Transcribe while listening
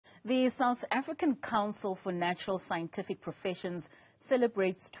The South African Council for Natural Scientific Professions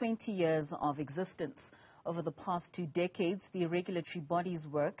celebrates 20 years of existence. Over the past 2 decades, the regulatory body's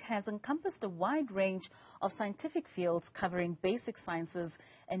work has encompassed a wide range of scientific fields covering basic sciences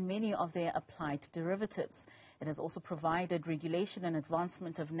and many of their applied derivatives. It has also provided regulation and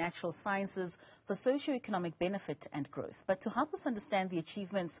advancement of natural sciences for socio-economic benefit and growth. But to help us understand the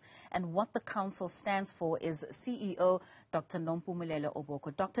achievements and what the Council stands for is CEO Dr Nompumelelo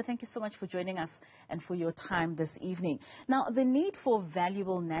Obokoh. Doctor, thank you so much for joining us and for your time this evening. Now, the need for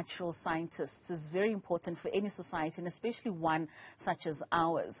valuable natural scientists is very important for any society, and especially one such as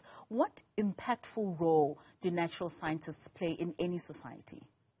ours. What impactful role do natural scientists play in any society?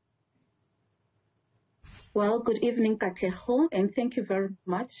 Well, good evening, Kateho, and thank you very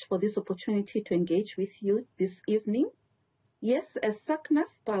much for this opportunity to engage with you this evening. Yes, as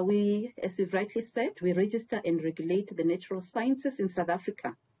SACNASP, we, as you rightly said, we register and regulate the natural sciences in South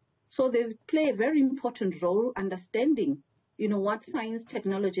Africa. So they play a very important role understanding, what science,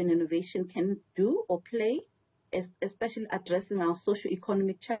 technology, and innovation can do or play, especially addressing our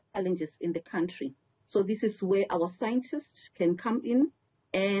socio-economic challenges in the country. So this is where our scientists can come in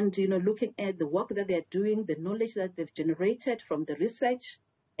and, looking at the work that they're doing, the knowledge that they've generated from the research,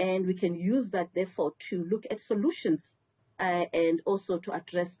 and we can use that, therefore, to look at solutions and also to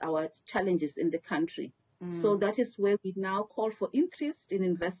address our challenges in the country. So that is where we now call for increase in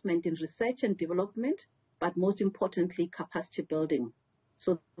investment in research and development, but most importantly, capacity building,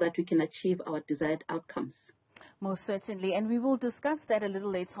 so that we can achieve our desired outcomes. Most certainly, and we will discuss that a little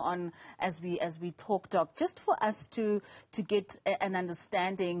later on as we talk, Doc. Just for us to get an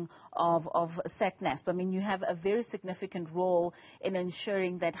understanding of SACNASP. I mean, you have a very significant role in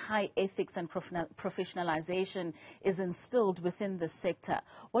ensuring that high ethics and professionalization is instilled within the sector.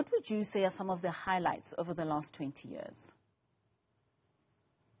 What would you say are some of the highlights over the last 20 years?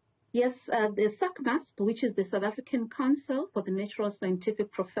 Yes, the SACNASP, which is the South African Council for the Natural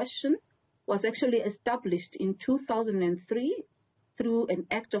Scientific Profession, was actually established in 2003 through an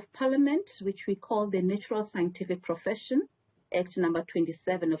Act of Parliament, which we call the Natural Scientific Profession, Act number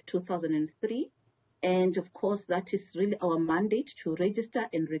 27 of 2003. And of course, that is really our mandate to register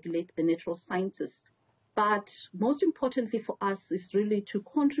and regulate the natural sciences. But most importantly for us is really to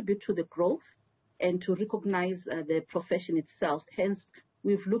contribute to the growth and to recognize the profession itself. Hence,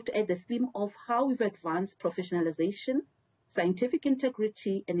 we've looked at the theme of how we've advanced professionalization, scientific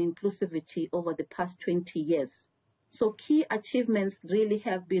integrity, and inclusivity over the past 20 years. So key achievements really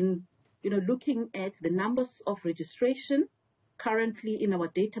have been, looking at the numbers of registration. Currently in our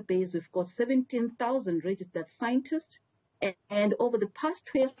database, we've got 17,000 registered scientists, and over the past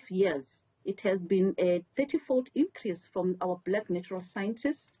 12 years, it has been a 30-fold increase from our black natural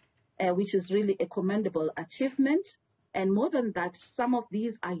scientists, which is really a commendable achievement. And more than that, some of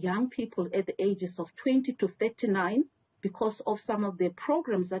these are young people at the ages of 20 to 39, because of some of the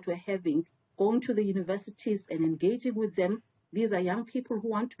programs that we're having, going to the universities and engaging with them. These are young people who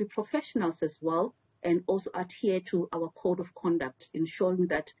want to be professionals as well, and also adhere to our code of conduct, ensuring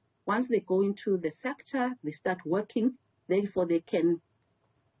that once they go into the sector, they start working, therefore they can,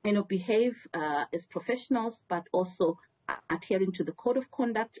 behave as professionals, but also adhering to the code of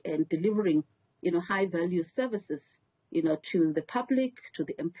conduct and delivering, high value services, to the public, to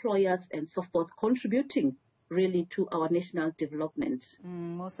the employers, and so forth, contributing really to our national development.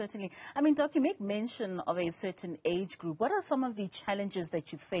 Most certainly. I mean, Doc, you make mention of a certain age group. What are some of the challenges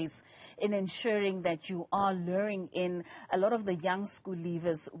that you face in ensuring that you are luring in a lot of the young school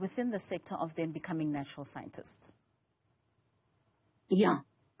leavers within the sector of them becoming natural scientists? Yeah,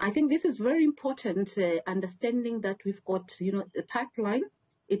 I think this is very important, understanding that we've got, a pipeline.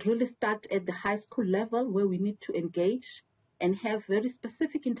 It really starts at the high school level, where we need to engage and have very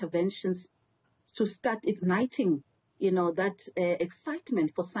specific interventions to start igniting, that excitement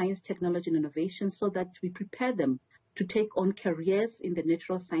for science, technology, and innovation, so that we prepare them to take on careers in the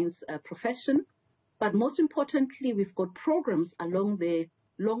natural science profession. But most importantly, we've got programs along the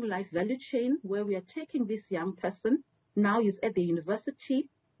long life value chain, where we are taking this young person. Now he's at the university.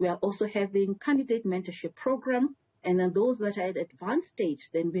 We are also having candidate mentorship program. And then those that are at advanced stage,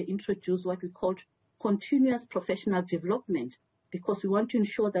 then we introduce what we call continuous professional development, because we want to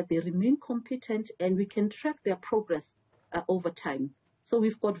ensure that they remain competent and we can track their progress over time. So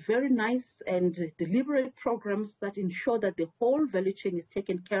we've got very nice and deliberate programs that ensure that the whole value chain is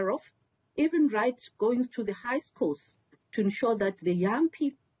taken care of, even right going to the high schools, to ensure that the young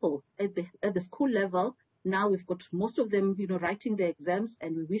people at the school level, now we've got most of them, writing their exams,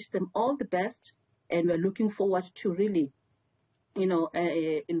 and we wish them all the best, and we're looking forward to really,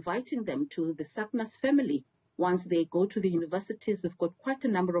 inviting them to the SACNAS family, once they go to the universities, we've got quite a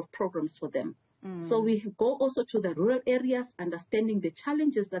number of programs for them. So we go also to the rural areas, understanding the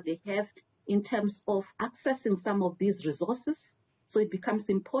challenges that they have in terms of accessing some of these resources. So it becomes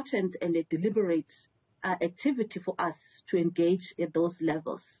important and a deliberate activity for us to engage at those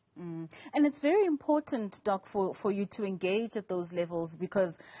levels. And it's very important, Doc, for you to engage at those levels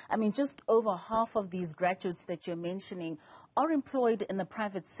because, I mean, just over half of these graduates that you're mentioning are employed in the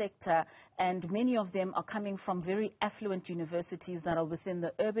private sector, and many of them are coming from very affluent universities that are within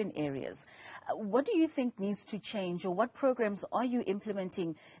the urban areas. What do you think needs to change, or what programs are you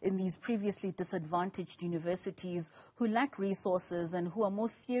implementing in these previously disadvantaged universities who lack resources and who are more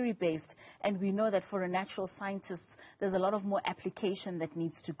theory-based? And we know that for a natural scientist, there's a lot of more application that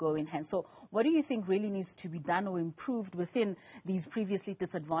needs to go in hand. So what do you think really needs to be done or improved within these previously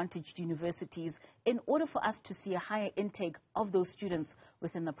disadvantaged universities in order for us to see a higher intake of those students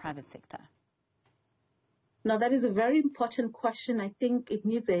within the private sector? Now, that is a very important question. I think it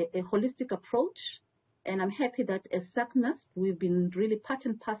needs a holistic approach, and I'm happy that as SACNASP, we've been really part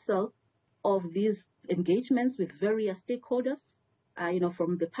and parcel of these engagements with various stakeholders,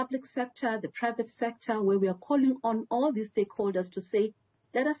 from the public sector, the private sector, where we are calling on all these stakeholders to say,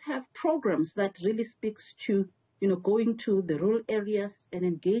 let us have programs that really speaks to, going to the rural areas and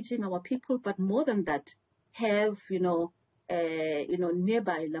engaging our people, but more than that, have,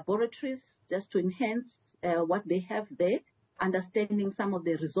 nearby laboratories just to enhance what they have there, understanding some of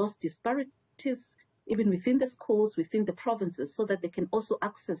the resource disparities, even within the schools, within the provinces, so that they can also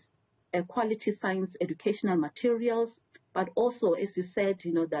access quality science educational materials. But also, as you said,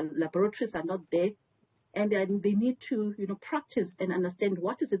 the laboratories are not there, and then they need to, practice and understand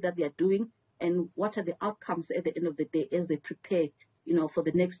what is it that they are doing and what are the outcomes at the end of the day as they prepare, for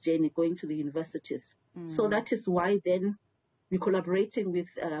the next journey going to the universities. So that is why then we're collaborating with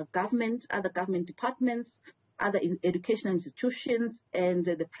government, other government departments, other educational institutions, and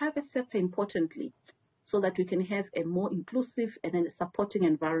the private sector, importantly, so that we can have a more inclusive and a supporting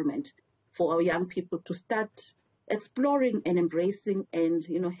environment for our young people to start exploring and embracing and,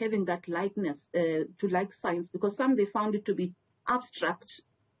 having that likeness to like science, because some they found it to be abstract,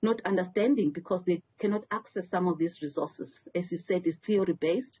 not understanding because they cannot access some of these resources. As you said, it's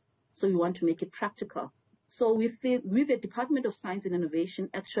theory-based, so we want to make it practical. So with the Department of Science and Innovation,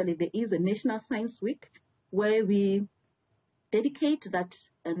 actually there is a National Science Week where we dedicate that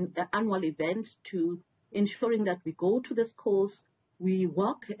an annual event to ensuring that we go to the schools, we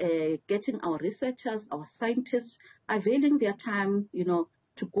work getting our researchers, our scientists, availing their time,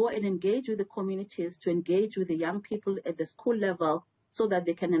 to go and engage with the communities, to engage with the young people at the school level so that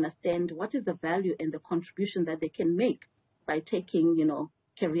they can understand what is the value and the contribution that they can make by taking,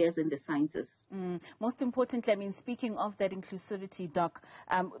 careers in the sciences. Most importantly, I mean, speaking of that inclusivity, Doc,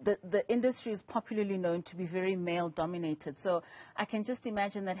 the industry is popularly known to be very male-dominated. So I can just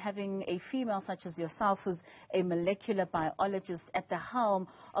imagine that having a female such as yourself, who's a molecular biologist at the helm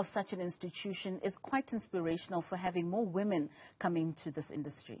of such an institution, is quite inspirational for having more women coming to this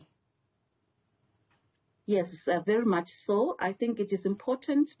industry. Yes, very much so. I think it is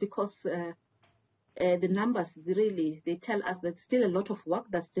important because the numbers really, they tell us that still a lot of work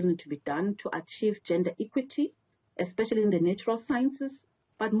that still needs to be done to achieve gender equity, especially in the natural sciences.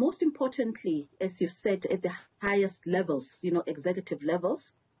 But most importantly, as you've said, at the highest levels, executive levels.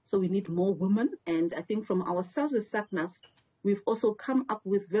 So we need more women. And I think from ourselves as SACNASP, we've also come up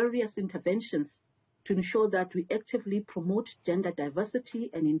with various interventions to ensure that we actively promote gender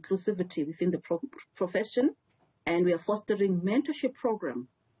diversity and inclusivity within the profession. And we are fostering mentorship program.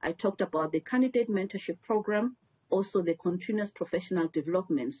 I talked about the candidate mentorship program, also the continuous professional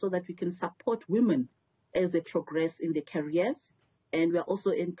development, so that we can support women as they progress in their careers. And we are also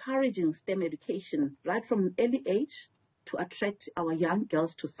encouraging STEM education right from an early age to attract our young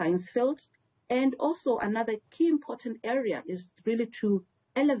girls to science fields. And also another key important area is really to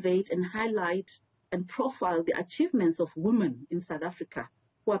elevate and highlight and profile the achievements of women in South Africa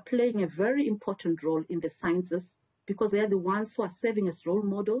who are playing a very important role in the sciences, because they are the ones who are serving as role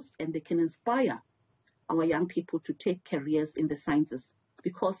models and they can inspire our young people to take careers in the sciences.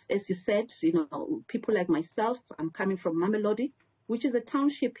 Because as you said, people like myself, I'm coming from Mamelodi, which is a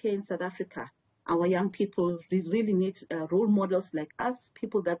township here in South Africa. Our young people really need role models like us,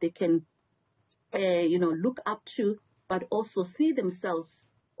 people that they can, look up to, but also see themselves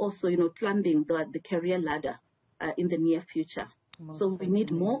also, climbing the career ladder in the near future. So we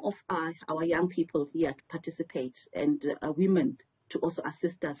need more of our young people here to participate and women to also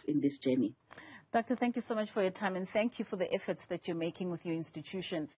assist us in this journey. Doctor, thank you so much for your time, and thank you for the efforts that you're making with your institution.